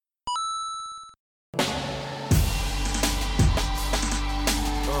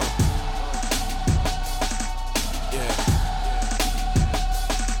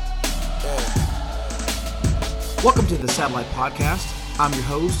Welcome to the Satellite Podcast. I'm your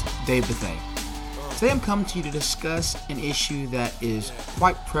host, Dave Bethay. Today I'm coming to you to discuss an issue that is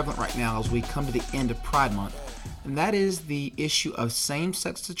quite prevalent right now as we come to the end of Pride Month, and that is the issue of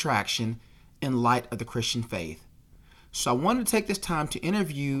same-sex attraction in light of the Christian faith. So I wanted to take this time to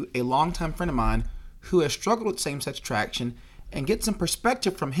interview a longtime friend of mine who has struggled with same-sex attraction and get some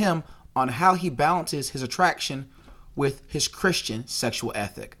perspective from him on how he balances his attraction with his Christian sexual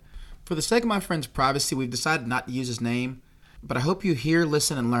ethic. For the sake of my friend's privacy, we've decided not to use his name, but I hope you hear,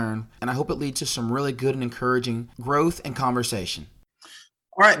 listen, and learn, and I hope it leads to some really good and encouraging growth and conversation.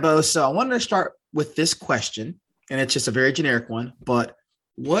 All right, Bo, so I wanted to start with this question, and it's just a very generic one, but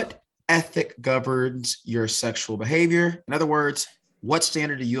what ethic governs your sexual behavior? In other words, what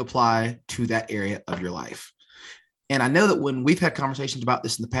standard do you apply to that area of your life? And I know that when we've had conversations about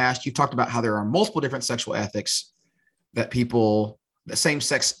this in the past, you've talked about how there are multiple different sexual ethics that people, the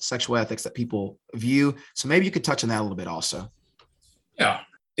same-sex sexual ethics that people view. So maybe you could touch on that a little bit also. Yeah,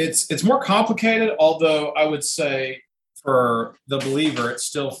 it's more complicated, although I would say for the believer, it's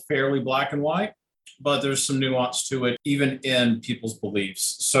still fairly black and white, but there's some nuance to it, even in people's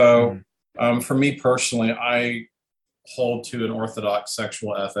beliefs. So for me personally, I hold to an orthodox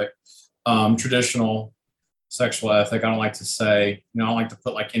sexual ethic, traditional sexual ethic. I don't like to say, I don't like to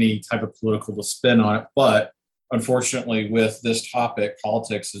put like any type of political spin on it, but unfortunately, with this topic,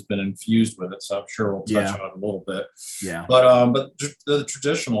 politics has been infused with it, so I'm sure we'll touch on it a little bit. Yeah. But the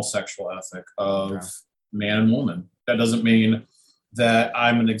traditional sexual ethic of man and woman, that doesn't mean that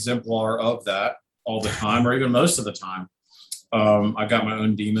I'm an exemplar of that all the time, or even most of the time. I've got my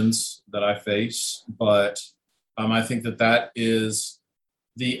own demons that I face, but I think that is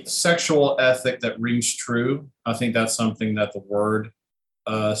the sexual ethic that rings true. I think that's something that the Word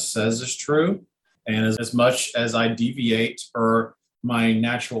says is true. And as much as I deviate, or my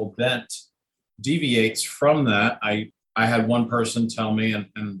natural bent deviates from that, I had one person tell me,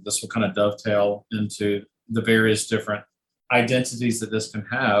 and this will kind of dovetail into the various different identities that this can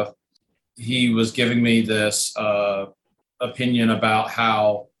have. He was giving me this opinion about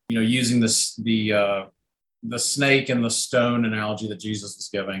how, using the snake and the stone analogy that Jesus was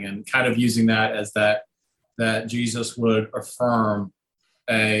giving, and kind of using that as that Jesus would affirm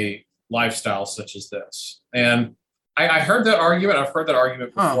a lifestyle such as this. And I heard that argument. I've heard that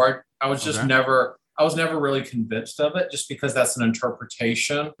argument before. I was just never really convinced of it, just because that's an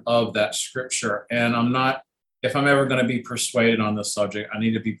interpretation of that scripture. And if I'm ever going to be persuaded on this subject, I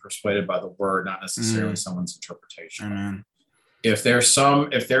need to be persuaded by the Word, not necessarily someone's interpretation. If there's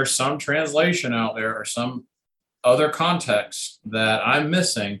some translation out there or some other context that I'm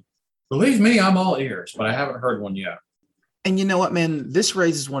missing, believe me, I'm all ears, but I haven't heard one yet. And you know what, man, this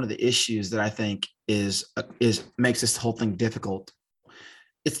raises one of the issues that I think is makes this whole thing difficult.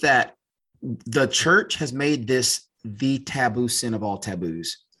 It's that the church has made this the taboo sin of all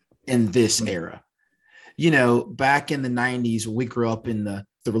taboos in this era. Back in the 90s, when we grew up in the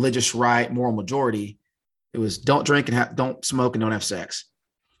religious right, moral majority, it was don't drink and don't smoke and don't have sex.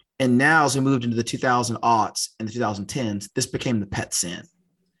 And now as we moved into the 2000s and the 2010s, this became the pet sin.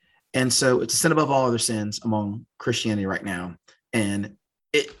 And so it's a sin above all other sins among Christianity right now. And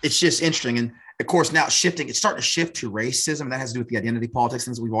it's just interesting. And of course, now it's starting to shift to racism. That has to do with the identity politics,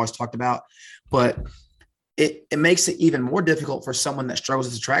 things we've always talked about. But it makes it even more difficult for someone that struggles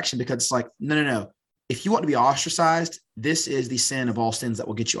with attraction, because it's like, no. If you want to be ostracized, this is the sin of all sins that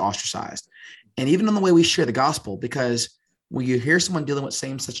will get you ostracized. And even in the way we share the gospel, because when you hear someone dealing with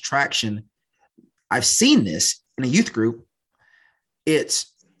same-sex attraction, I've seen this in a youth group, it's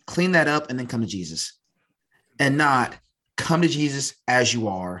clean that up and then come to Jesus, and not come to Jesus as you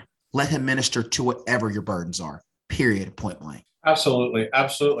are. Let him minister to whatever your burdens are, period, point blank. Absolutely.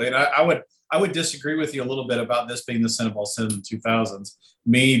 And I would disagree with you a little bit about this being the sin of all sin in the 2000s,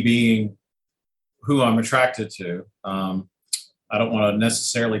 me being who I'm attracted to. I don't want to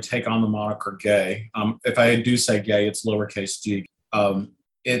necessarily take on the moniker gay. If I do say gay, it's lowercase g.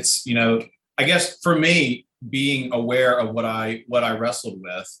 It's, I guess for me, being aware of what I wrestled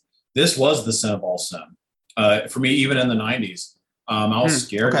with, this was the sin of all sin. For me, even in the 90s, I was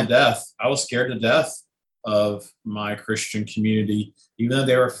scared to death. I was scared to death of my Christian community, even though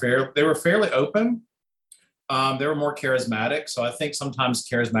they were fairly open. They were more charismatic. So I think sometimes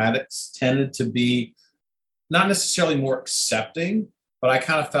charismatics tended to be not necessarily more accepting, but I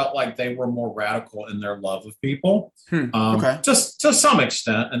kind of felt like they were more radical in their love of people, just to some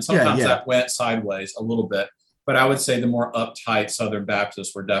extent. And sometimes that went sideways a little bit. But I would say the more uptight Southern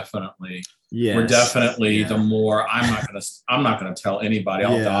Baptists were definitely the more I'm not gonna tell anybody.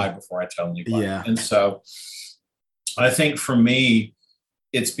 I'll die before I tell anybody. Yeah. And so I think for me,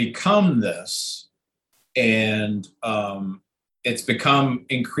 it's become this and it's become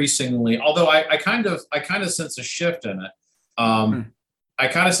increasingly, although I kind of sense a shift in it. I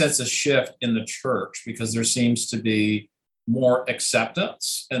kind of sense a shift in the church because there seems to be more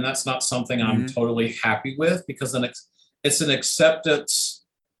acceptance, and that's not something I'm totally happy with, because it's an acceptance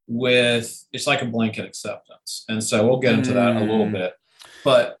with, it's like a blanket acceptance. And so we'll get into that a little bit.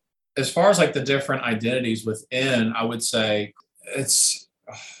 But as far as like the different identities within, I would say it's,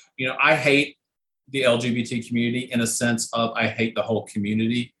 I hate the LGBT community in a sense of, I hate the whole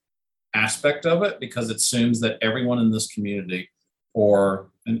community aspect of it, because it assumes that everyone in this community,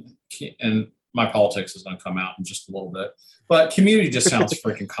 and my politics is going to come out in just a little bit, but community just sounds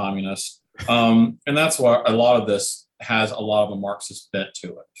freaking communist. And that's why a lot of this has a lot of a Marxist bent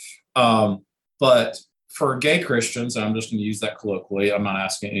to it. But for gay Christians, and I'm just going to use that colloquially, I'm not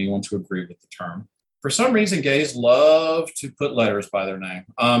asking anyone to agree with the term. For some reason, gays love to put letters by their name.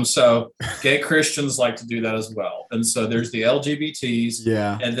 So gay Christians like to do that as well. And so there's the LGBTs.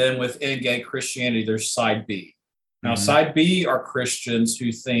 Yeah. And then within gay Christianity, there's side B. Now, side B are Christians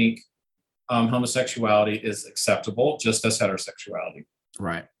who think homosexuality is acceptable, just as heterosexuality.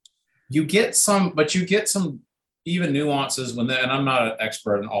 Right. You get some even nuances and I'm not an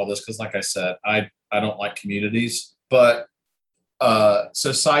expert in all this, because like I said, I don't like communities. But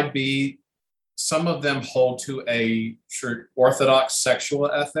so side B, some of them hold to a orthodox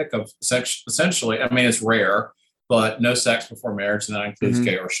sexual ethic of essentially, I mean, it's rare, but no sex before marriage, and that includes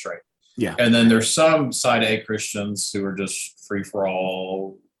gay or straight. Yeah. And then there's some side A Christians who are just free for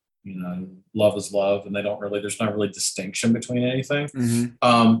all, love is love, and there's not really distinction between anything.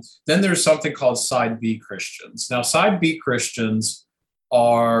 Then there's something called side B Christians. Now, side B Christians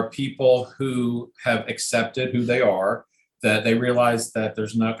are people who have accepted who they are, that they realize that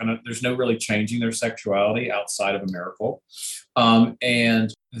there's no really changing their sexuality outside of a miracle.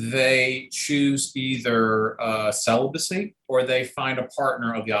 And they choose either celibacy, or they find a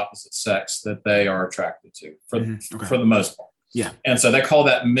partner of the opposite sex that they are attracted to for the most part. Yeah. And so they call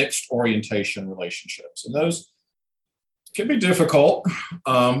that mixed orientation relationships. And those can be difficult.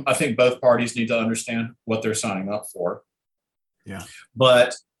 I think both parties need to understand what they're signing up for. Yeah.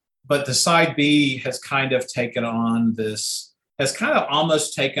 But the side B has kind of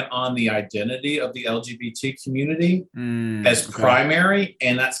almost taken on the identity of the LGBT community as primary,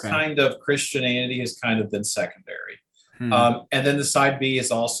 and that's kind of Christianity has kind of been secondary. And then the side B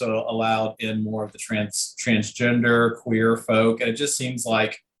is also allowed in more of the transgender, queer folk, and it just seems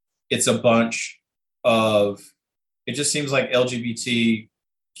like it's a bunch of, it just seems like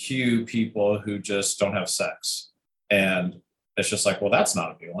LGBTQ people who just don't have sex, and it's just like, well, that's not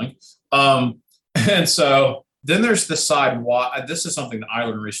appealing. And so then there's the side Y. This is something that I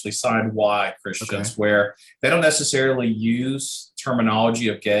learned recently, side Y Christians, where they don't necessarily use terminology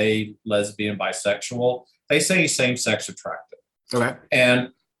of gay, lesbian, bisexual. They say same-sex attracted. Okay. And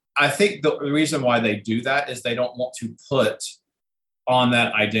I think the reason why they do that is they don't want to put on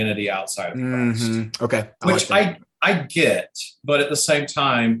that identity outside of Christ. Okay. Which I get, but at the same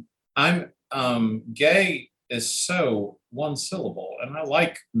time, I'm gay is so one syllable, and I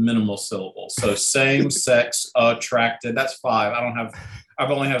like minimal syllables. So same sex attracted, that's 5. I've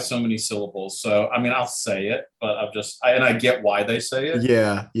only have so many syllables. So I mean, I'll say it, but I get why they say it.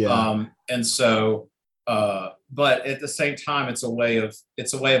 Yeah. Yeah. And so but at the same time, it's a way of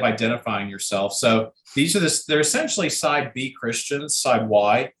identifying yourself. So they're essentially side B Christians. Side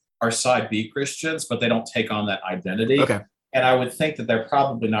Y are side B Christians, but they don't take on that identity. Okay. And I would think that they're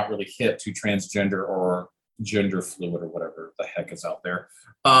probably not really hip to transgender or gender fluid or whatever the heck is out there.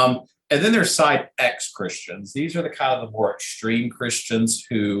 And then there's side X Christians. These are the kind of the more extreme Christians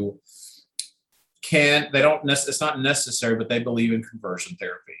who it's not necessary, but they believe in conversion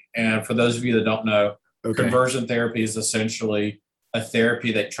therapy. And for those of you that don't know, conversion therapy is essentially a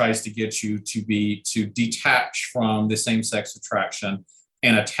therapy that tries to get you to detach from the same sex attraction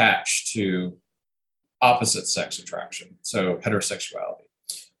and attach to opposite sex attraction. So heterosexuality.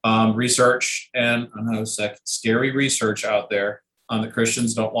 Research, and I know scary research out there that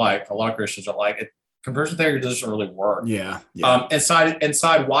Christians don't like. A lot of Christians don't like it. Conversion therapy doesn't really work. Yeah. And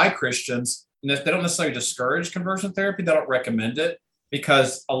side Y Christians, they don't necessarily discourage conversion therapy. They don't recommend it,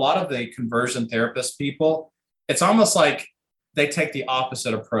 because a lot of the conversion therapist people, it's almost like they take the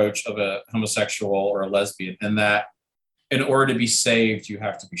opposite approach of a homosexual or a lesbian, in that in order to be saved, you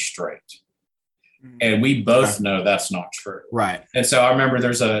have to be straight. And we both know that's not true. Right. And so I remember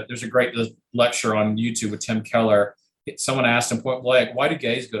there's a great lecture on YouTube with Tim Keller. Someone asked him point blank, why do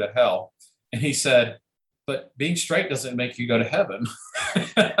gays go to hell? And he said, but being straight doesn't make you go to heaven.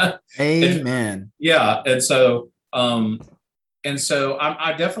 Amen. Yeah. And so And so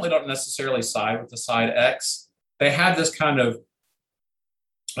I definitely don't necessarily side with the side X. They have this kind of,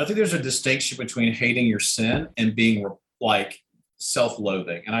 I think there's a distinction between hating your sin and being like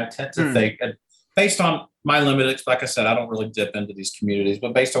self-loathing. And I tend to think, based on my limited, like I said, I don't really dip into these communities,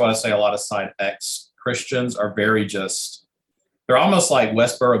 but based on what I say, a lot of side X Christians are very just, they're almost like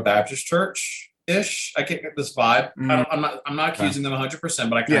Westboro Baptist Church ish. I get this vibe. I'm not accusing them 100%,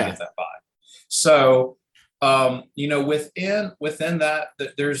 but I kind of get that vibe. So, within that,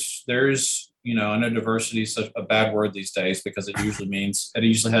 there's, I know diversity is such a bad word these days because it usually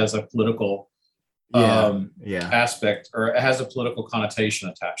has a political aspect, or it has a political connotation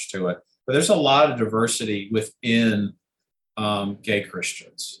attached to it. But there's a lot of diversity within gay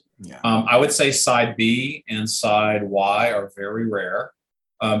Christians. Yeah. I would say side B and side Y are very rare.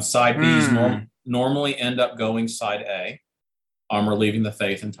 Side Bs normally end up going side A, or leaving the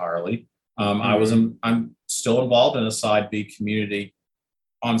faith entirely. I'm still involved in a side B community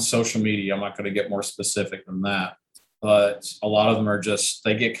on social media. I'm not going to get more specific than that, but a lot of them are just,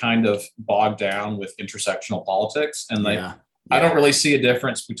 they get kind of bogged down with intersectional politics, and I don't really see a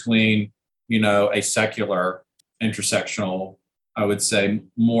difference between, a secular intersectional, I would say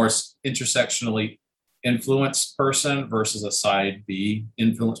more intersectionally influenced person versus a side B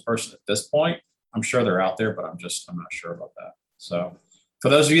influenced person at this point. I'm sure they're out there, but I'm not sure about that. So for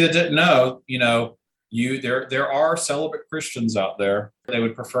those of you that didn't know, there are celibate Christians out there. They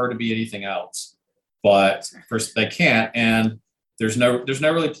would prefer to be anything else, but first they can't, and there's no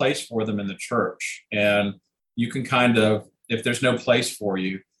really place for them in the church. And you can kind of, if there's no place for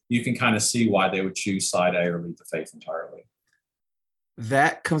you, you can kind of see why they would choose side A or leave the faith entirely.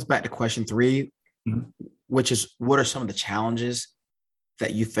 That comes back to question 3, which is, what are some of the challenges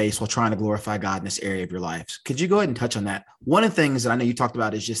that you face while trying to glorify God in this area of your lives? Could you go ahead and touch on that? One of the things that I know you talked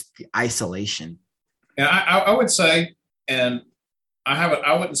about is just the isolation. And I would say, and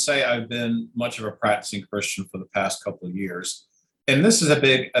I wouldn't say I've been much of a practicing Christian for the past couple of years. And this is a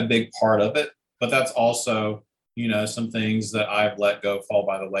big part of it, but that's also, some things that I've let go fall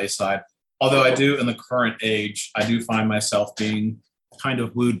by the wayside. Although I do, in the current age, I do find myself being kind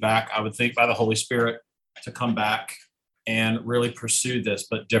of wooed back, I would think, by the Holy Spirit to come back and really pursue this,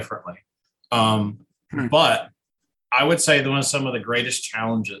 but differently. But I would say that one of some of the greatest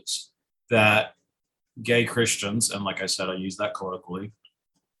challenges that gay Christians, and like I said, I use that colloquially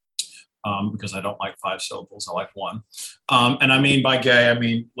because I don't like 5 syllables, I like 1. And I mean by gay, I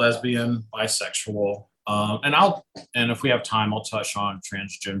mean lesbian, bisexual, and if we have time, I'll touch on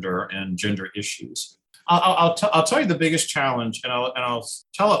transgender and gender issues. I'll tell you the biggest challenge, and I'll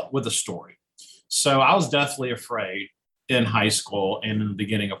tell it with a story. So I was deathly afraid in high school and in the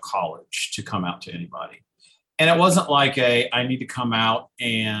beginning of college to come out to anybody. And it wasn't like I need to come out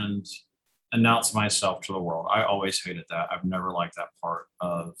and announce myself to the world. I always hated that. I've never liked that part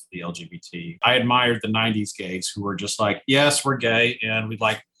of the LGBT. I admired the 90s gays who were just like, yes, we're gay and we'd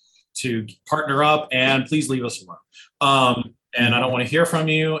like to partner up and please leave us alone. And I don't want to hear from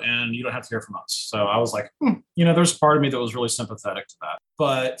you and you don't have to hear from us. So I was like, there's a part of me that was really sympathetic to that.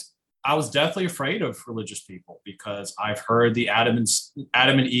 But I was deathly afraid of religious people because I've heard the Adam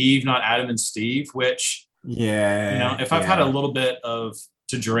and Eve, not Adam and Steve, which, if I've had a little bit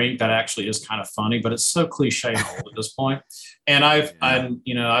to drink, that actually is kind of funny, but it's so cliche and old at this point. And I've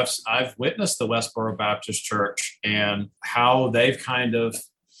witnessed the Westboro Baptist Church and how they've kind of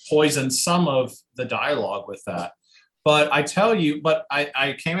poisoned some of the dialogue with that. But I tell you,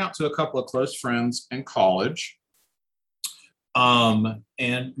 I came out to a couple of close friends in college,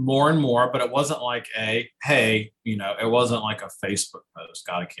 and more, but it wasn't like it wasn't like a Facebook post.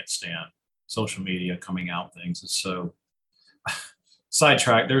 God, I can't stand social media coming out things. It's so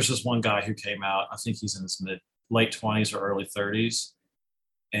sidetracked. There's this one guy who came out, I think he's in his late 20s or early 30s.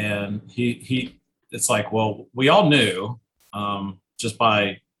 And it's like, well, we all knew, just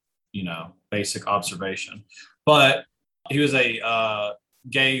by, basic observation, but he was a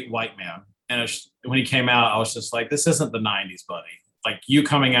gay white man. And when he came out, I was just like, this isn't the 90s, buddy. Like, you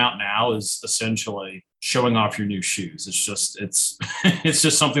coming out now is essentially showing off your new shoes. It's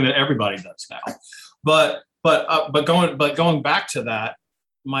just something that everybody does now. But going back to that,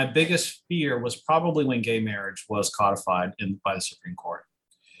 my biggest fear was probably when gay marriage was codified by the Supreme Court.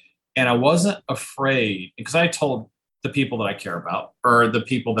 And I wasn't afraid, because I told the people that I care about, or the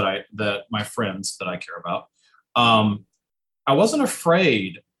people that my friends that I care about, I wasn't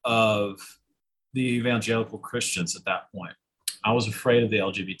afraid of the evangelical Christians at that point. I was afraid of the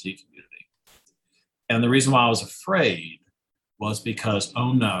LGBT community. And the reason why I was afraid was because,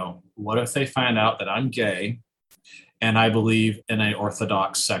 oh no, what if they find out that I'm gay and I believe in an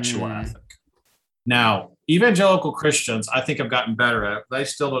orthodox sexual ethic? Now, evangelical Christians, I think, have gotten better at it. They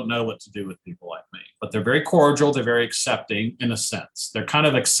still don't know what to do with people like me, but they're very cordial. They're very accepting in a sense. They're kind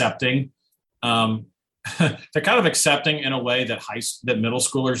of accepting. They're kind of accepting in a way that that middle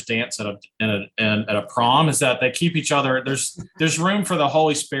schoolers dance at a prom, is that they keep each other. There's room for the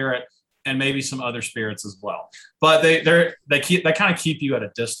Holy Spirit and maybe some other spirits as well, but they kind of keep you at a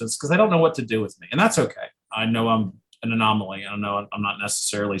distance because they don't know what to do with me, and that's okay. I know I'm an anomaly. I know I'm not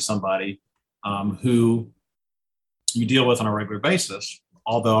necessarily somebody who you deal with on a regular basis,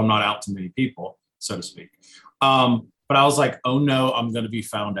 although I'm not out to many people, so to speak. But I was like, oh no, I'm going to be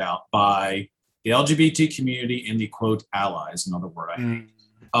found out by the LGBT community and the quote allies, another word I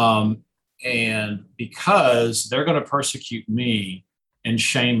hate. And because they're going to persecute me and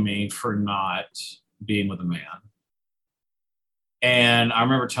shame me for not being with a man. And I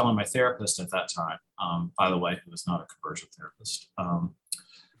remember telling my therapist at that time, by the way, who was not a conversion therapist.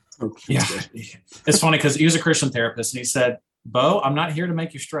 Yeah, it's funny because he was a Christian therapist, and he said, "Bo, I'm not here to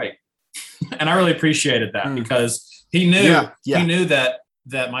make you straight." And I really appreciated that because he knew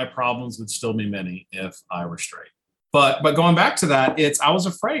that my problems would still be many if I were straight. But going back to that, I was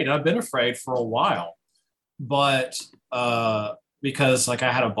afraid. I've been afraid for a while, but because like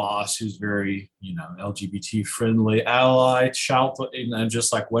I had a boss who's very, LGBT friendly ally, shout, and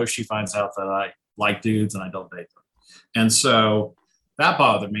just like, what if she finds out that I like dudes and I don't date them? And so that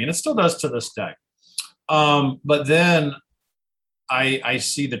bothered me, and it still does to this day. But then I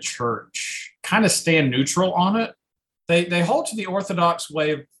see the church kind of stand neutral on it. They hold to the Orthodox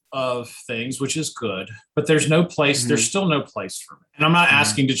way of things, which is good, but there's no place. There's still no place for me. And I'm not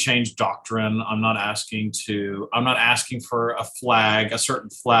asking to change doctrine. I'm not asking for a certain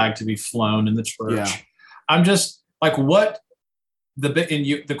flag to be flown in the church. Yeah. I'm just like,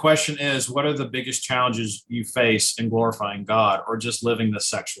 the question is, what are the biggest challenges you face in glorifying God or just living the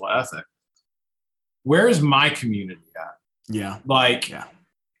sexual ethic? Where is my community at? Yeah.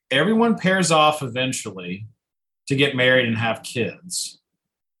 Everyone pairs off eventually to get married and have kids.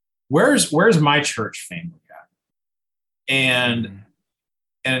 Where's my church family at? And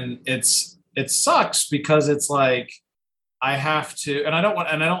it sucks because it's like I have to, and I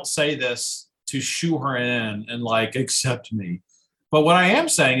don't say this to shoo her in and like accept me. But what I am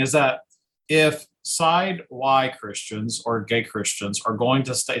saying is that if side Y Christians or gay Christians are going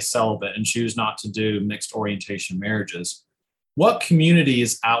to stay celibate and choose not to do mixed orientation marriages, what community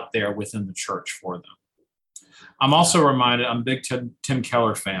is out there within the church for them? I'm also reminded, I'm a big Tim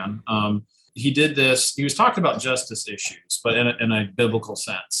Keller fan. He did this, he was talking about justice issues, but in a biblical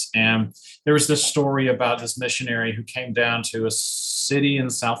sense. And there was this story about this missionary who came down to a city in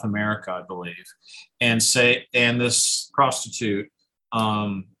South America, I believe, and this prostitute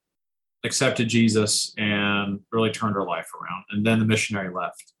accepted Jesus and really turned her life around. And then the missionary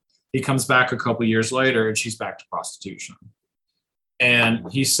left. He comes back a couple years later and she's back to prostitution. And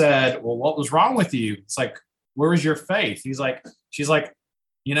he said, well, what was wrong with you? It's like, where was your faith? She's like,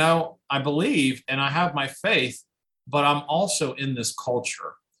 I believe and I have my faith, but I'm also in this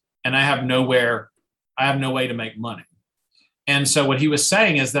culture and I have no way to make money. And so what he was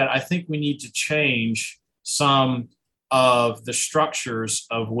saying is that I think we need to change some of the structures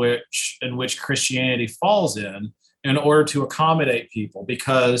in which Christianity falls in order to accommodate people,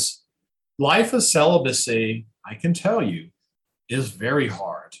 because life of celibacy, I can tell you, is very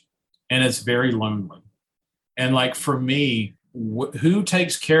hard and it's very lonely. And like for me, who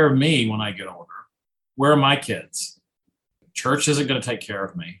takes care of me when I get older? Where are my kids? Church isn't going to take care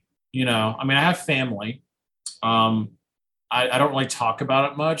of me. I have family. I don't really talk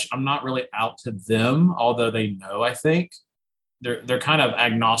about it much. I'm not really out to them, although they know, I think. They're kind of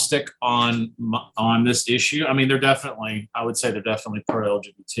agnostic on this issue. I would say they're definitely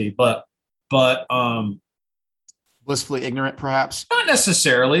pro-LGBT, but blissfully ignorant, perhaps? Not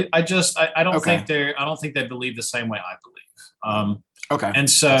necessarily. I don't think they believe the same way I believe. Okay. And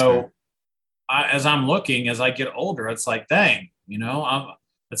so as I get older, it's like, dang,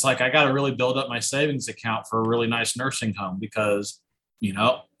 it's like I got to really build up my savings account for a really nice nursing home because,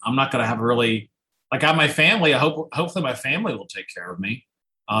 I'm not going to have I have my family. Hopefully my family will take care of me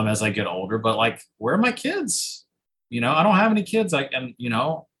as I get older. But like, where are my kids? I don't have any kids.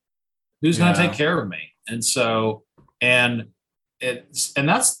 Who's going to take care of me? And so, I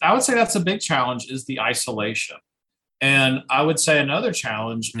would say that's a big challenge, is the isolation. And I would say another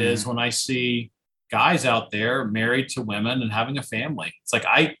challenge is when I see guys out there married to women and having a family. It's like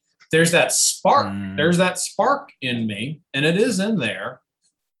there's that spark. There's that spark in me, and it is in there.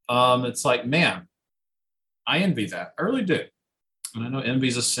 It's like, man, I envy that. I really do. And I know envy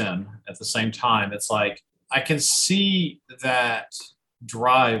is a sin. At the same time, it's like I can see that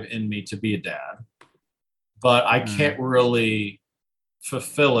drive in me to be a dad. but I can't really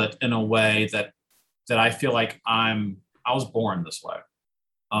fulfill it in a way that I feel like I was born this way.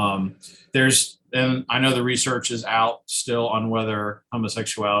 And I know the research is out still on whether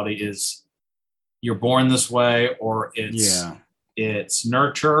homosexuality is you're born this way or it's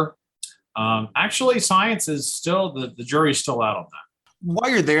nurture. Actually, science is still the jury's still out on that.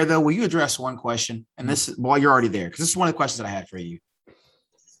 While you're there, though, will you address one question? And this is while you're already there, because this is one of the questions that I had for you.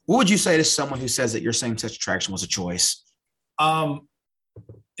 What would you say to someone who says that your same-sex attraction was a choice?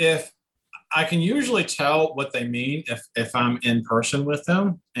 If I can usually tell what they mean if I'm in person with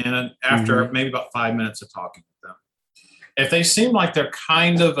them, and after maybe about 5 minutes of talking with them. If they seem like they're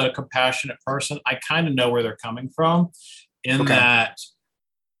kind of a compassionate person, I kind of know where they're coming from in that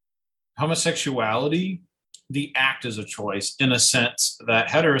homosexuality, the act is a choice in a sense that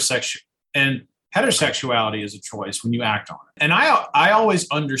heterosexuality is a choice when you act on it. And I always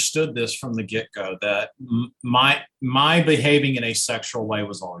understood this from the get-go that my behaving in a sexual way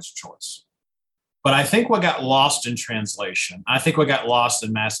was always a choice. But I think what got lost in translation, I think what got lost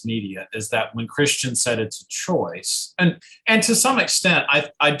in mass media is that when Christians said it's a choice, and to some extent,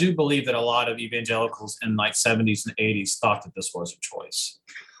 I do believe that a lot of evangelicals in like 70s and 80s thought that this was a choice.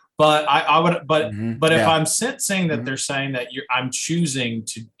 But if I'm sensing that they're saying that I'm choosing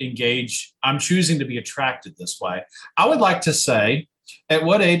to engage, I'm choosing to be attracted this way, I would like to say, at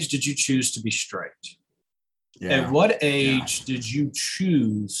what age did you choose to be straight? Yeah. At what age did you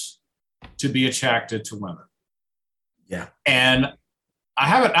choose to be attracted to women? Yeah. And I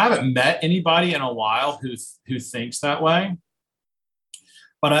haven't met anybody in a while who thinks that way.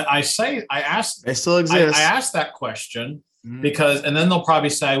 But I asked, they still exist. I asked that question because, and then they'll probably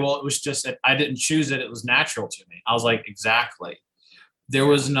say, well, it was just, I didn't choose it. It was natural to me. I was like, exactly. There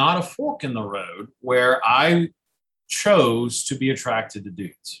was not a fork in the road where I chose to be attracted to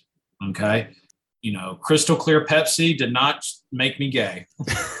dudes. Okay. You know, crystal clear Pepsi did not make me gay.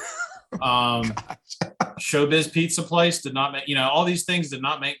 Showbiz pizza place did not make, all these things did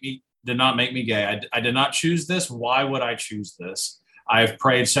not make me gay. I did not choose this. Why would I choose this? I've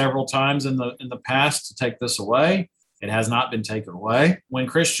prayed several times in the past to take this away. It has not been taken away. When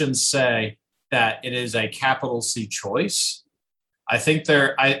Christians say that it is a capital C choice, I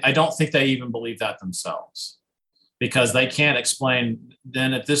don't think they even believe that themselves, because they can't explain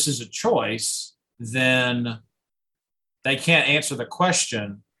then if this is a choice, then they can't answer the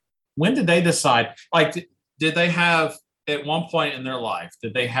question. When did they decide? Like, did they have at one point in their life,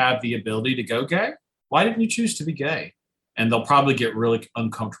 did they have the ability to go gay? Why didn't you choose to be gay? And they'll probably get really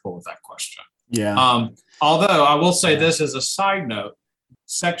uncomfortable with that question. Yeah. Although I will say this as a side note,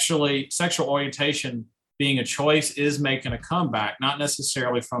 sexual orientation being a choice is making a comeback, not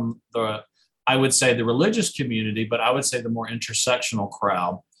necessarily from I would say the religious community, but I would say the more intersectional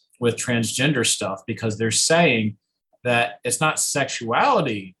crowd with transgender stuff, because they're saying that it's not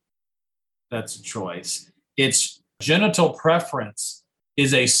sexuality that's a choice. It's genital preference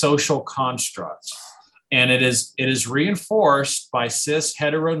is a social construct. And it is reinforced by cis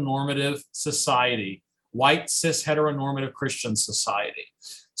heteronormative society, white cis heteronormative Christian society.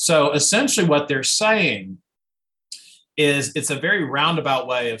 So essentially what they're saying is it's a very roundabout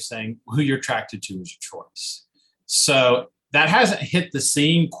way of saying who you're attracted to is your choice. So that hasn't hit the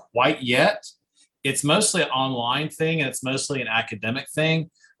scene quite yet. It's mostly an online thing and it's mostly an academic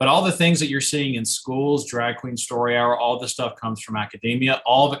thing. But all the things that you're seeing in schools, Drag Queen Story Hour, all this stuff comes from academia.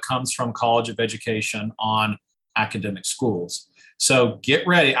 All of it comes from College of Education on academic schools. So get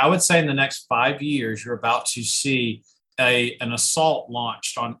ready. I would say in the next 5 years, you're about to see an assault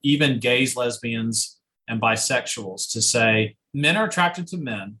launched on even gays, lesbians, and bisexuals to say men are attracted to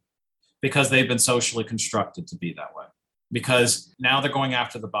men because they've been socially constructed to be that way. Because now they're going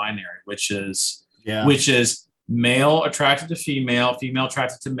after the binary, which is male attracted to female, female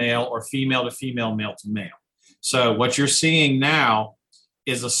attracted to male, or female to female, male to male. So what you're seeing now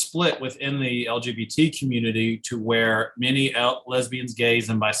is a split within the LGBT community to where many lesbians, gays,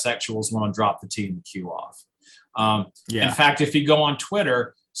 and bisexuals want to drop the T and the Q off. In fact, if you go on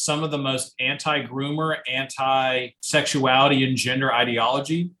Twitter, some of the most anti-groomer, anti-sexuality and gender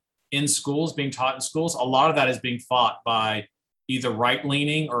ideology in schools, being taught in schools, a lot of that is being fought by either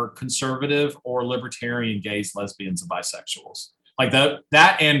right-leaning or conservative or libertarian gays, lesbians, and bisexuals. Like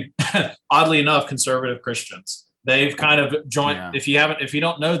that and oddly enough, conservative Christians. They've kind of joined. Yeah. If you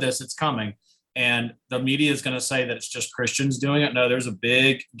don't know this, it's coming. And the media is going to say that it's just Christians doing it. No, there's a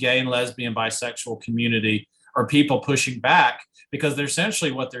big gay and lesbian, bisexual community or people pushing back because they're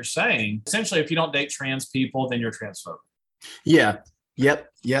essentially what they're saying. Essentially, if you don't date trans people, then you're transphobic. Yeah. Yep.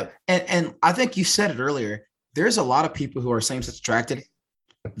 And I think you said it earlier. There's a lot of people who are same-sex attracted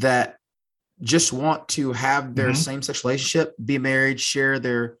that just want to have their Mhm. same-sex relationship, be married, share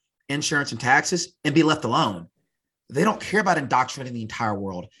their insurance and taxes, and be left alone. They don't care about indoctrinating the entire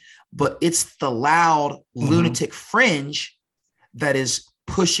world, but it's the loud Mhm. lunatic fringe that is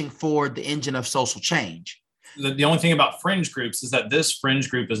pushing forward the engine of social change. The only thing about fringe groups is that this fringe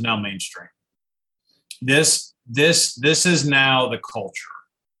group is now mainstream. This is now the culture.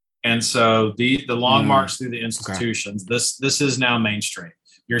 And so the long march through the Okay. institutions, this is now mainstream.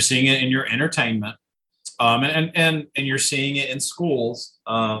 You're seeing it in your entertainment, and you're seeing it in schools.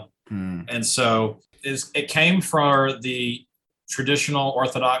 And so it came from the traditional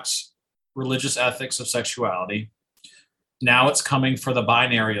Orthodox religious ethics of sexuality. Now it's coming for the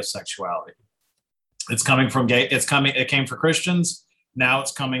binary of sexuality. It's coming from gay. It came for Christians. Now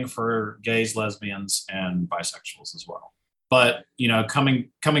it's coming for gays, lesbians, and bisexuals as well. But coming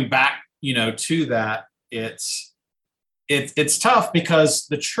back, to that, it's tough because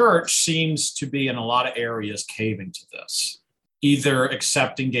the church seems to be in a lot of areas caving to this, either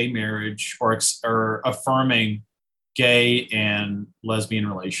accepting gay marriage or affirming gay and lesbian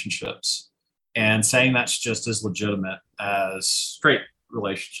relationships, and saying that's just as legitimate as straight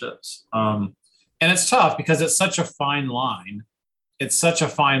relationships. And it's tough because it's such a fine line. It's such a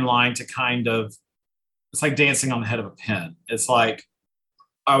fine line to it's like dancing on the head of a pin. It's like,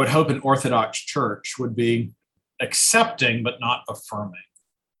 I would hope an Orthodox church would be accepting but not affirming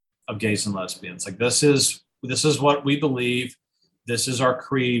of gays and lesbians. Like, this is what we believe. This is our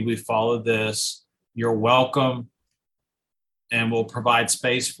creed. We follow this. You're welcome, and we'll provide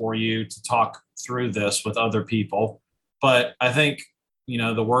space for you to talk through this with other people. But I think,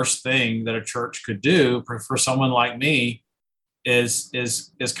 the worst thing that a church could do for someone like me is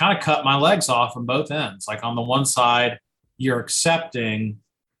kind of cut my legs off on both ends. Like, on the one side, you're accepting,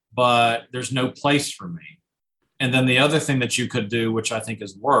 but there's no place for me. And then the other thing that you could do, which I think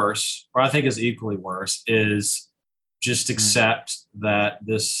is worse, or I think is equally worse, is just accept that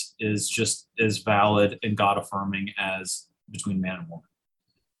this is just as valid and God affirming as between man and woman.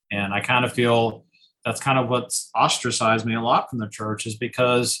 And I kind of feel that's kind of what's ostracized me a lot from the church, is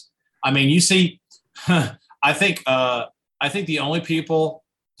because, you see, I think the only people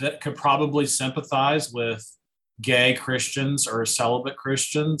that could probably sympathize with gay Christians or celibate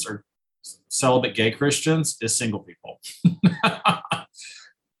Christians or celibate gay Christians is single people.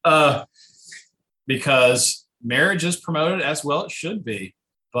 Because marriage is promoted, as well it should be.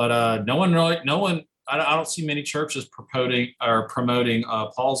 But I don't see many churches promoting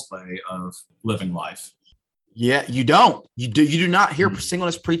Paul's way of living life. Yeah, you don't. You do not hear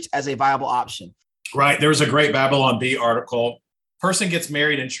singleness preached as a viable option. Right. There was a great Babylon Bee article. Person gets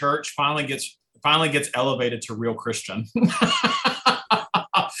married in church, finally gets elevated to real Christian.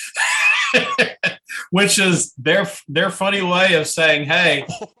 Which is their funny way of saying, hey,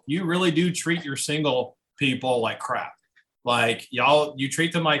 you really do treat your single people like crap. Like, you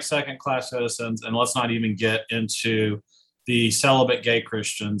treat them like second-class citizens, and let's not even get into the celibate gay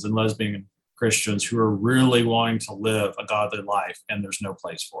Christians and lesbian Christians who are really wanting to live a godly life, and there's no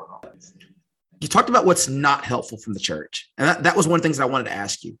place for them. You talked about what's not helpful from the church, and that was one of the things that I wanted to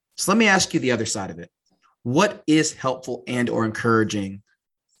ask you. So let me ask you the other side of it. What is helpful and or encouraging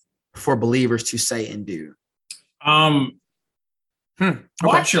for believers to say and do?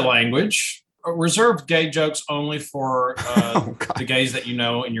 Watch your language. Reserve gay jokes only for the gays that you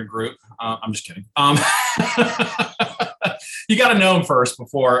know in your group. I'm just kidding. You got to know them first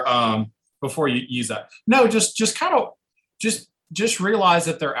before you use that. No, just realize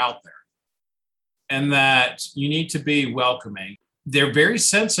that they're out there, and that you need to be welcoming. They're very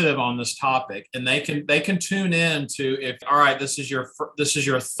sensitive on this topic, and they can tune in to, if, all right, this is your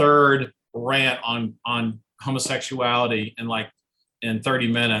third rant on homosexuality in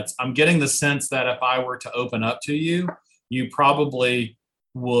 30 minutes. I'm getting the sense that if I were to open up to you, you probably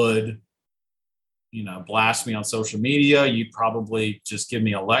would, blast me on social media. You'd probably just give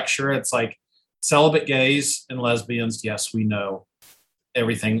me a lecture. It's like, celibate gays and lesbians, yes, we know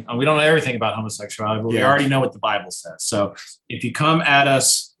everything. We don't know everything about homosexuality, but we already know what the Bible says. So if you come at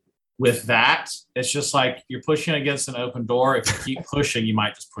us with that, it's just like you're pushing against an open door. If you keep pushing, you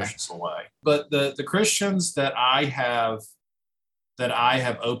might just push us away. But the Christians that I have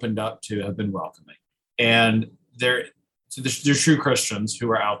opened up to have been welcoming, and they're true Christians who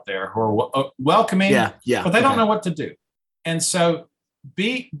are out there who are welcoming, but they don't know what to do. And so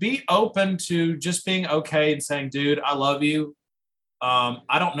be open to just being okay and saying, dude, I love you.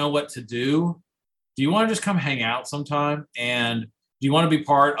 I don't know what to do. Do you want to just come hang out sometime? And do you want to be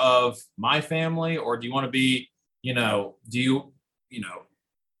part of my family, or do you want to be,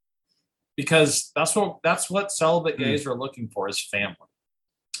 because that's what celibate gays are looking for, is family.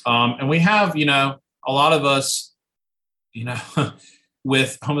 And we have, a lot of us,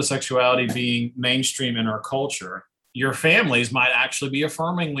 with homosexuality being mainstream in our culture, your families might actually be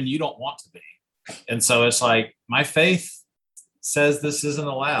affirming when you don't want to be. And so it's like, my faith says this isn't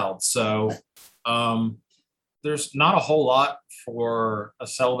allowed. So there's not a whole lot for a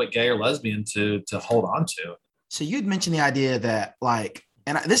celibate gay or lesbian to hold on to. So you'd mentioned the idea that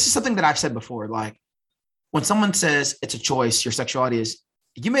this is something that I've said before, like when someone says it's a choice, your sexuality is,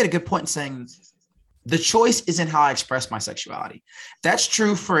 you made a good point in saying the choice isn't how I express my sexuality. That's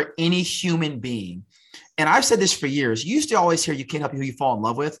true for any human being. And I've said this for years. You used to always hear you can't help who you fall in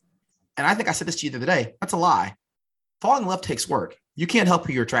love with. And I think I said this to you the other day. That's a lie. Falling in love takes work. You can't help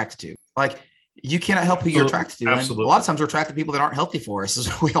who you're attracted to. Like, you cannot help who you're attracted to. Absolutely. And a lot of times we're attracted to people that aren't healthy for us,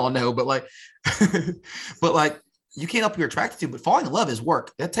 as we all know. But you can't help who you're attracted to. But falling in love is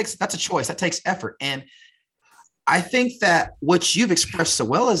work. That's a choice. That takes effort. And I think that what you've expressed so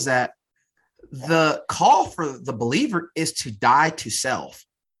well is that the call for the believer is to die to self.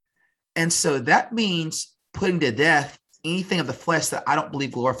 And so that means putting to death anything of the flesh that I don't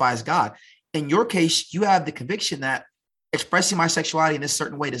believe glorifies God. In your case, you have the conviction that expressing my sexuality in this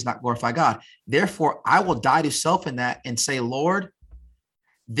certain way does not glorify God. Therefore, I will die to self in that and say, Lord,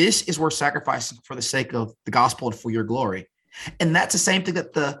 this is worth sacrificing for the sake of the gospel and for your glory. And that's the same thing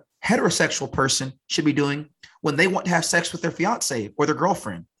that the heterosexual person should be doing when they want to have sex with their fiance or their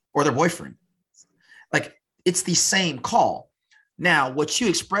girlfriend or their boyfriend. Like, it's the same call. Now, what you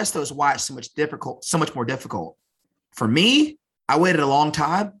expressed, though, is why it's so much more difficult. For me, I waited a long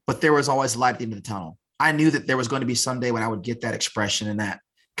time, but there was always light at the end of the tunnel. I knew that there was going to be someday when I would get that expression and that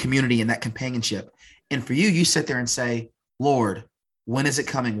community and that companionship. And for you, you sit there and say, Lord, when is it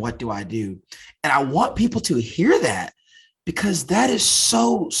coming? What do I do? And I want people to hear that, because that is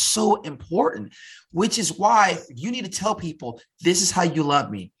so, so important, which is why you need to tell people, this is how you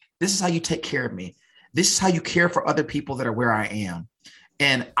love me. This is how you take care of me. This is how you care for other people that are where I am.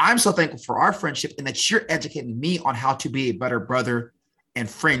 And I'm so thankful for our friendship and that you're educating me on how to be a better brother and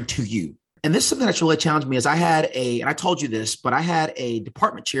friend to you. And this is something that's really challenged me. Is and I told you this, but I had a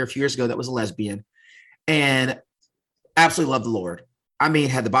department chair a few years ago that was a lesbian and absolutely loved the Lord. I mean,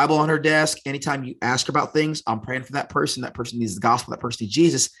 had the Bible on her desk. Anytime you ask her about things, I'm praying for that person. That person needs the gospel. That person needs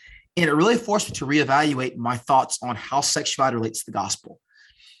Jesus. And it really forced me to reevaluate my thoughts on how sexuality relates to the gospel.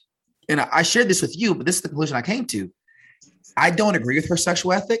 And I shared this with you, but this is the conclusion I came to. I don't agree with her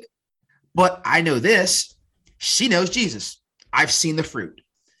sexual ethic, but I know this. She knows Jesus. I've seen the fruit.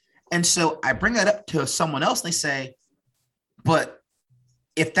 And so I bring that up to someone else and they say, but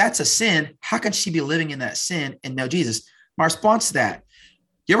if that's a sin, how can she be living in that sin and know Jesus? My response to that,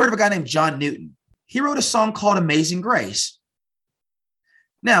 you ever heard of a guy named John Newton? He wrote a song called Amazing Grace.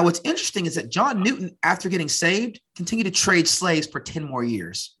 Now, what's interesting is that John Newton, after getting saved, continued to trade slaves for 10 more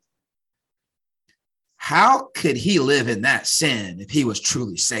years. How could he live in that sin if he was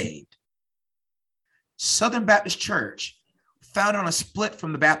truly saved? Southern Baptist Church, founded on a split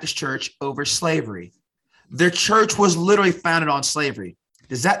from the Baptist Church over slavery. Their church was literally founded on slavery.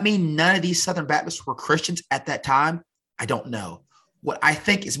 Does that mean none of these Southern Baptists were Christians at that time? I don't know. What I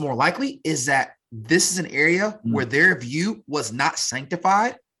think is more likely is that this is an area where their view was not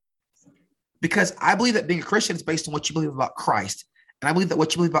sanctified, because I believe that being a Christian is based on what you believe about Christ. And I believe that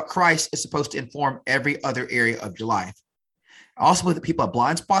what you believe about Christ is supposed to inform every other area of your life. I also believe that people have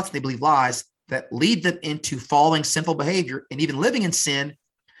blind spots and they believe lies that lead them into following sinful behavior and even living in sin,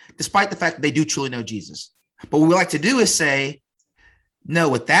 despite the fact that they do truly know Jesus. But what we like to do is say, no,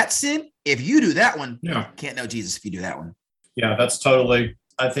 with that sin, if you do that one, you can't know Jesus if you do that one. Yeah, that's totally,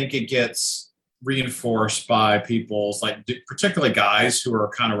 I think it gets reinforced by people's, like, particularly guys who are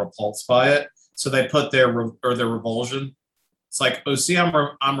kind of repulsed by it. So they put their revulsion. It's like, oh, see,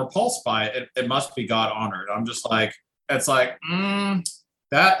 I'm repulsed by it. It must be God honored. I'm just like, it's like,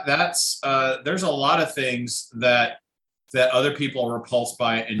 that's there's a lot of things that other people are repulsed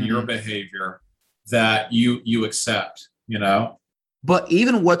by in your behavior that you accept, But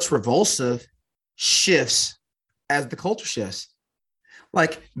even what's revulsive shifts as the culture shifts.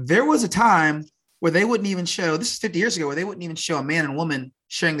 Like, there was a time where they wouldn't even show, this is 50 years ago, where they wouldn't even show a man and woman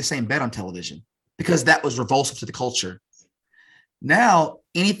sharing the same bed on television because that was revulsive to the culture. Now,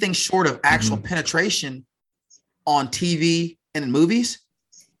 anything short of actual penetration on TV and in movies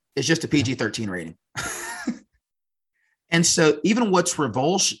is just a PG-13 rating. And so even what's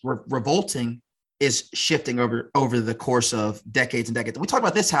revolting is shifting over the course of decades and decades. And we talk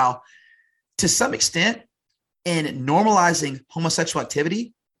about this, how to some extent in normalizing homosexual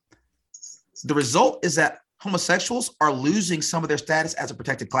activity, the result is that homosexuals are losing some of their status as a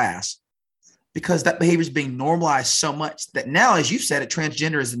protected class. because that behavior is being normalized so much that now, as you said,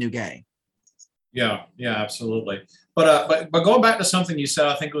 transgender is the new gay. Yeah, absolutely. But going back to something you said,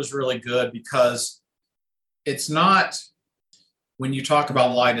 I think it was really good, because it's not, when you talk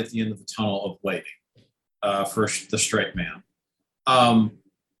about light at the end of the tunnel of waiting for the straight man,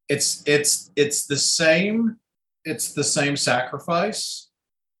 it's the same sacrifice,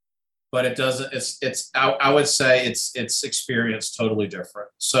 but it doesn't. I would say it's experienced totally different.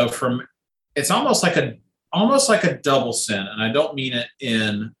 So it's almost like a double sin, and I don't mean that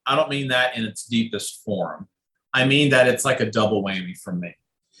in its deepest form. I mean that it's like a double whammy for me,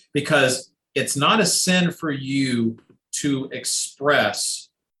 because it's not a sin for you to express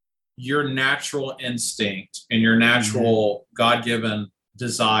your natural instinct and your natural God-given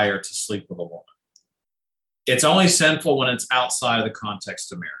desire to sleep with a woman. It's only sinful when it's outside of the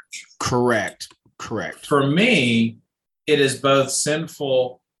context of marriage. Correct. For me, it is both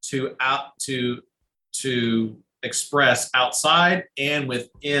sinful to express outside and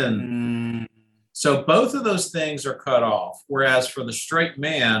within. So both of those things are cut off. Whereas for the straight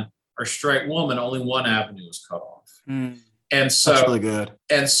man or straight woman, only one avenue is cut off. And so that's really good.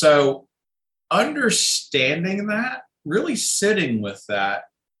 And so understanding that, really sitting with that,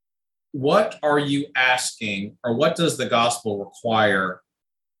 what are you asking, or what does the gospel require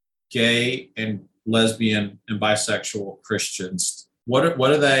gay and lesbian and bisexual Christians? What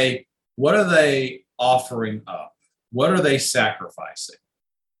are they offering up? What are they sacrificing?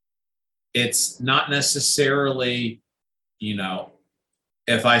 It's not necessarily,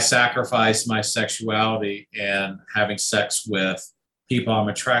 if I sacrifice my sexuality and having sex with people I'm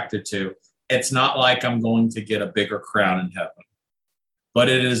attracted to, it's not like I'm going to get a bigger crown in heaven. But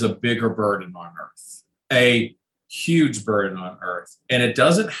it is a bigger burden on earth, a huge burden on earth. And it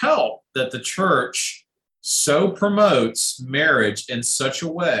doesn't help that the church so promotes marriage in such a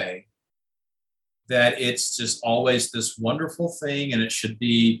way that it's just always this wonderful thing, and it should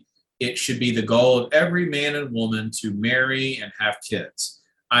be the goal of every man and woman to marry and have kids.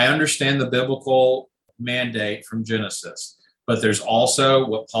 I understand the biblical mandate from Genesis, but there's also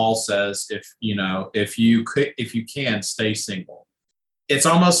what Paul says: if you can, stay single. It's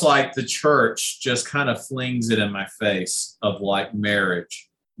almost like the church just kind of flings it in my face of like marriage.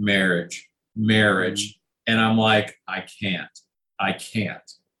 And I'm like, I can't.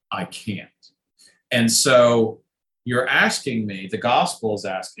 And so you're asking me, the gospel is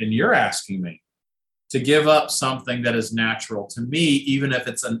asking, and you're asking me to give up something that is natural to me, even if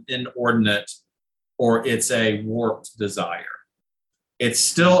it's an inordinate or it's a warped desire. It's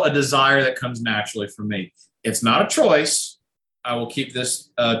still a desire that comes naturally for me. It's not a choice. I will keep this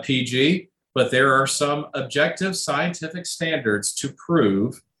PG, but there are some objective scientific standards to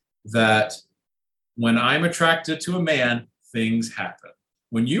prove that when I'm attracted to a man, things happen.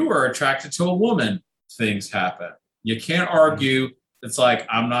 When you are attracted to a woman, things happen. You can't argue. It's like,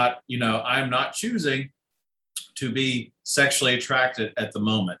 I'm not choosing to be sexually attracted at the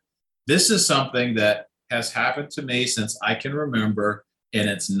moment. This is something that has happened to me since I can remember, and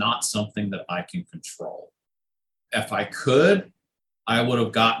it's not something that I can control. If I could, I would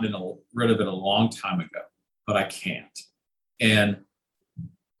have gotten rid of it a long time ago, but I can't. And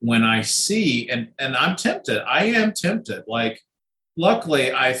when I see, and I'm tempted, I am tempted. Like,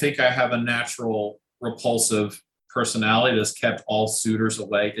 luckily, I think I have a natural repulsive personality that's kept all suitors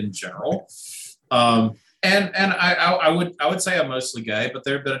away in general. And I would say I'm mostly gay, but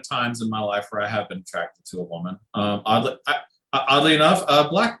there have been times in my life where I have been attracted to a woman. Oddly enough,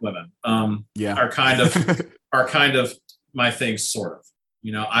 black women are kind of my thing, sort of.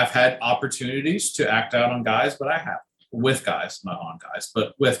 I've had opportunities to act out on guys, but I haven't. With guys, not on guys,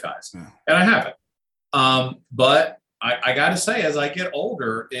 but with guys, and I haven't. But I got to say, as I get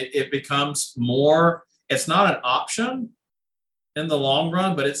older, it becomes more. It's not an option in the long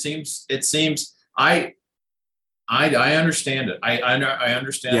run, but it seems. I understand it. I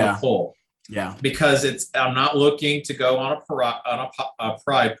understand the pull. Yeah. Because I'm not looking to go on a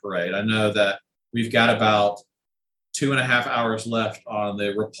pride parade. I know that we've got about 2.5 hours left on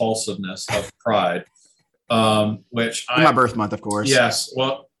the repulsiveness of pride, which my birth month, of course. Yes.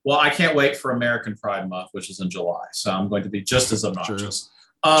 Well, I can't wait for American Pride Month, which is in July. So I'm going to be just as obnoxious.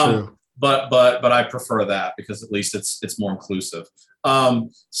 True. But I prefer that because at least it's more inclusive. But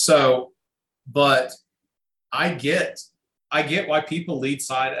I get why people lead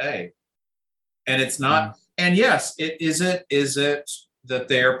side A. And it's not, and yes, is it that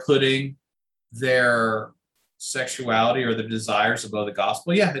they're putting their sexuality or their desires above the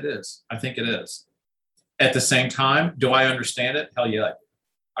gospel? Yeah, it is. I think it is. At the same time, do I understand it? Hell yeah,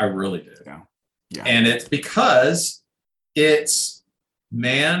 I really do. Yeah. And it's because it's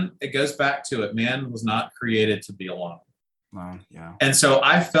Man, it goes back to it. Man was not created to be alone. Yeah. And so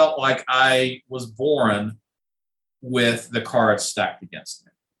I felt like I was born with the cards stacked against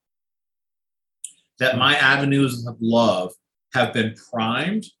me. That my avenues of love have been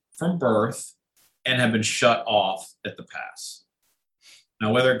primed from birth and have been shut off at the pass.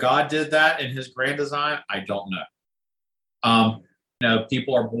 Now, whether God did that in his grand design, I don't know.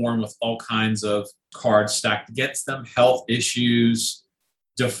 People are born with all kinds of cards stacked against them, health issues,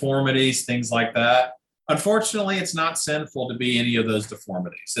 deformities, things like that. Unfortunately, it's not sinful to be any of those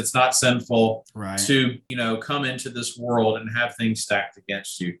deformities. It's not sinful to, come into this world and have things stacked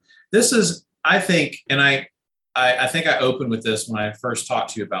against you. This is, I think, and I think I opened with this when I first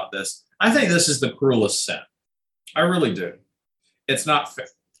talked to you about this. I think this is the cruelest sin. I really do. It's not fair.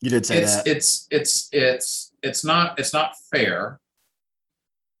 You did say that. It's not fair,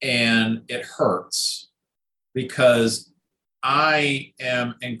 and it hurts because I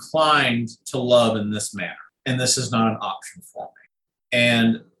am inclined to love in this manner, and this is not an option for me.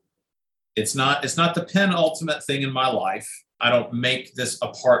 And it's not the penultimate thing in my life. I don't make this a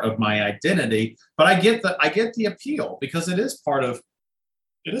part of my identity, but I get the appeal because it is part of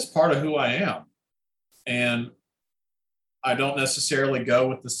who I am. And I don't necessarily go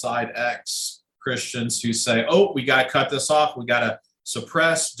with the side X Christians who say, oh, we got to cut this off. We got to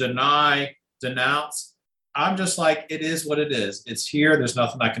suppress, deny, denounce. I'm just like, it is what it is. It's here. There's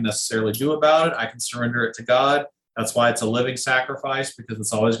nothing I can necessarily do about it. I can surrender it to God. That's why it's a living sacrifice, because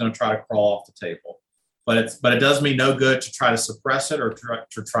it's always going to try to crawl off the table. But it does me no good to try to suppress it or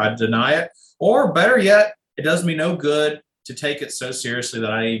to try to deny it. Or better yet, it does me no good to take it so seriously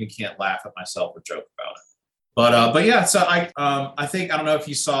that I even can't laugh at myself or joke about it. But yeah, so I think, I don't know if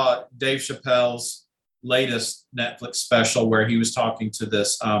you saw Dave Chappelle's latest Netflix special where he was talking to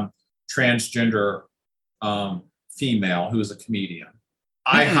this transgender female who is a comedian.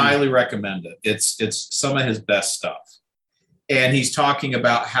 I highly recommend it. It's some of his best stuff. And he's talking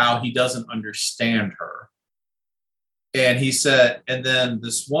about how he doesn't understand her. And he said, and then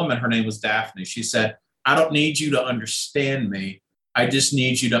this woman, her name was Daphne, she said, I don't need you to understand me. I just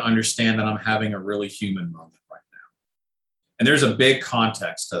need you to understand that I'm having a really human moment right now. And there's a big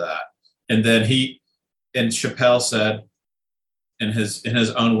context to that. And then Chappelle said in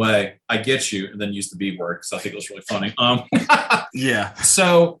his own way, I get you, and then used the B word because I think it was really funny. Yeah.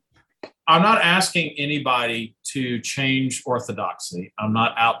 So I'm not asking anybody to change orthodoxy. I'm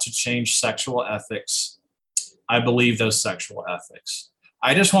not out to change sexual ethics. I believe those sexual ethics.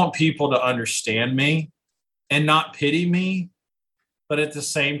 I just want people to understand me and not pity me, but at the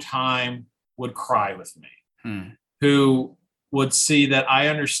same time would cry with me, who would see that I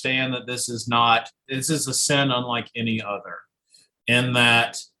understand that this is a sin unlike any other, in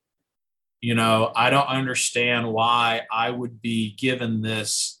that, I don't understand why I would be given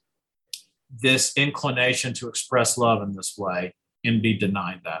this inclination to express love in this way and be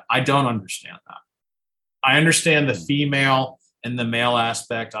denied that. I don't understand that. I understand the female and the male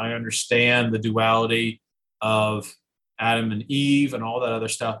aspect. I understand the duality of Adam and Eve and all that other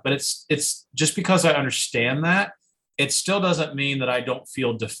stuff. But it's just because I understand that, it still doesn't mean that I don't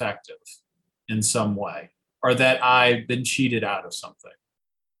feel defective in some way or that I've been cheated out of something.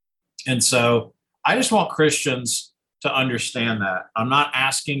 And so I just want Christians to understand that. I'm not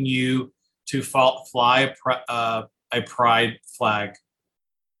asking you to fly a pride flag.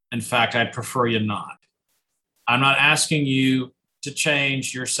 In fact, I'd prefer you not. I'm not asking you to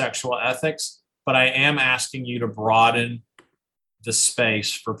change your sexual ethics, but I am asking you to broaden the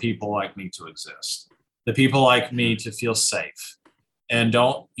space for people like me to exist, the people like me to feel safe. And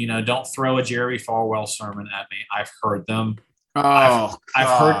don't throw a Jerry Falwell sermon at me. I've heard them. I've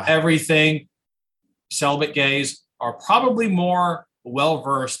heard everything. Celibate gays are probably more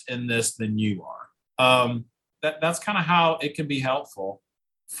well-versed in this than you are. That's kind of how it can be helpful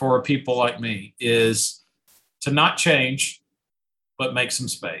for people like me, is to not change, but make some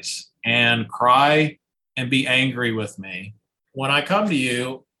space and cry and be angry with me when I come to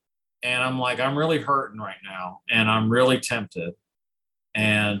you and I'm like, I'm really hurting right now and I'm really tempted,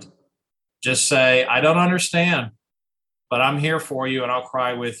 and just say, I don't understand, but I'm here for you and I'll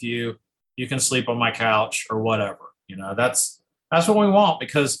cry with you. You can sleep on my couch or whatever. That's what we want,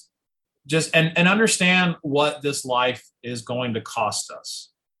 because just and understand what this life is going to cost us,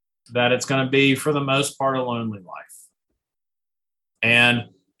 that it's going to be, for the most part, a lonely life.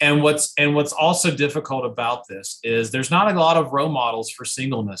 And what's also difficult about this is there's not a lot of role models for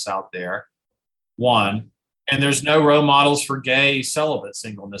singleness out there, one, and there's no role models for gay celibate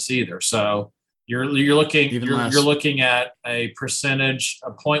singleness either. So you're looking at a percentage,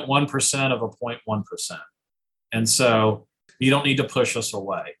 a 0.1% of a 0.1%. And so You don't need to push us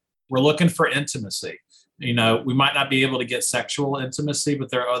away. We're looking for intimacy. We might not be able to get sexual intimacy,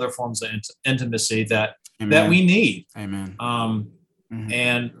 but there are other forms of intimacy that we need. Amen.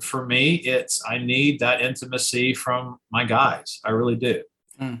 And for me, I need that intimacy from my guys. I really do.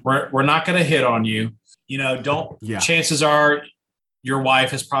 We're not going to hit on you. Chances are your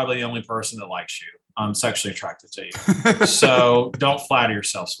wife is probably the only person that likes you. I'm sexually attracted to you. So don't flatter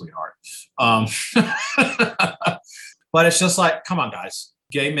yourself, sweetheart. But it's just like, come on, guys.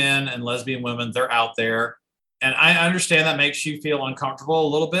 Gay men and lesbian women, they're out there. And I understand that makes you feel uncomfortable a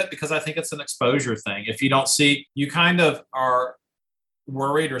little bit because I think it's an exposure thing. If you don't see, you kind of are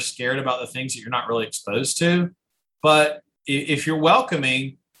worried or scared about the things that you're not really exposed to. But if you're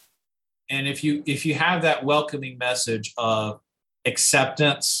welcoming, and if you have that welcoming message of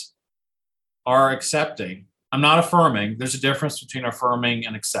acceptance or accepting, I'm not affirming. There's a difference between affirming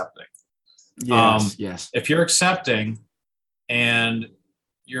and accepting. Yes. If you're accepting and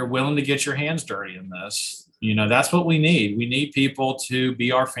you're willing to get your hands dirty in this, that's what we need. We need people to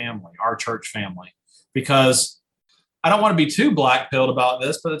be our family, our church family, because I don't want to be too black-pilled about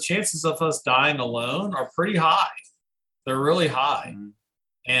this, but the chances of us dying alone are pretty high. They're really high.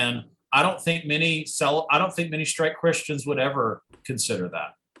 And I don't think many straight Christians would ever consider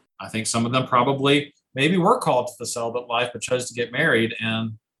that. I think some of them probably maybe were called to the celibate life, but chose to get married.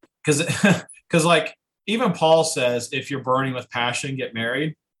 And because like even Paul says, if you're burning with passion, get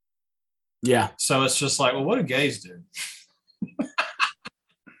married. Yeah. So it's just like, well, what do gays do?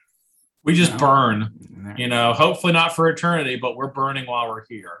 We just burn, hopefully not for eternity, but we're burning while we're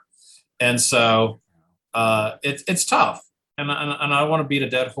here. And so it's tough. And I want to beat a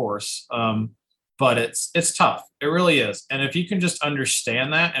dead horse, but it's tough. It really is. And if you can just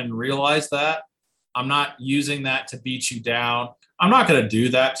understand that and realize that, I'm not using that to beat you down. I'm not going to do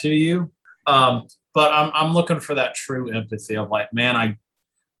that to you. But I'm looking for that true empathy of like, man,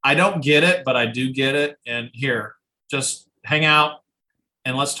 I don't get it, but I do get it. And here, just hang out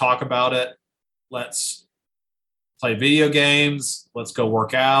and let's talk about it. Let's play video games. Let's go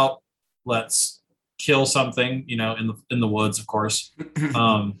work out. Let's kill something, in the woods, of course.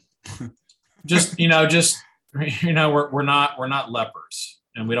 We're not lepers,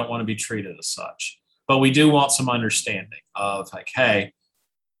 and we don't want to be treated as such. But we do want some understanding of like, hey,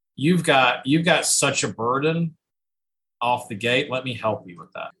 you've got such a burden off the gate. Let me help you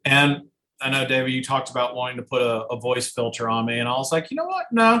with that. And I know, David, you talked about wanting to put a voice filter on me, and I was like, you know what?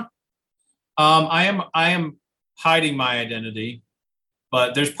 No, I am hiding my identity,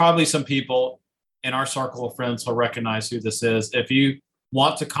 but there's probably some people in our circle of friends who'll recognize who this is. If you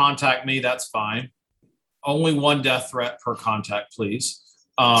want to contact me, that's fine. Only one death threat per contact, please.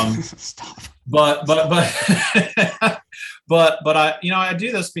 Stop. But I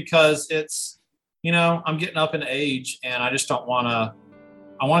do this because it's, I'm getting up in age, and I just don't want to.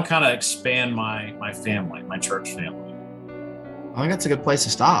 I want to kind of expand my family, my church family. I think that's a good place to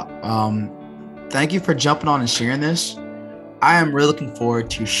stop. Thank you for jumping on and sharing this. I am really looking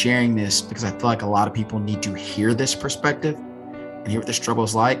forward to sharing this because I feel like a lot of people need to hear this perspective and hear what the struggle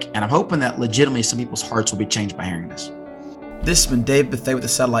is like. And I'm hoping that legitimately some people's hearts will be changed by hearing this. This has been Dave Bethay with the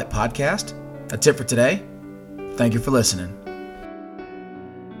Satellite Podcast. That's it for today. Thank you for listening.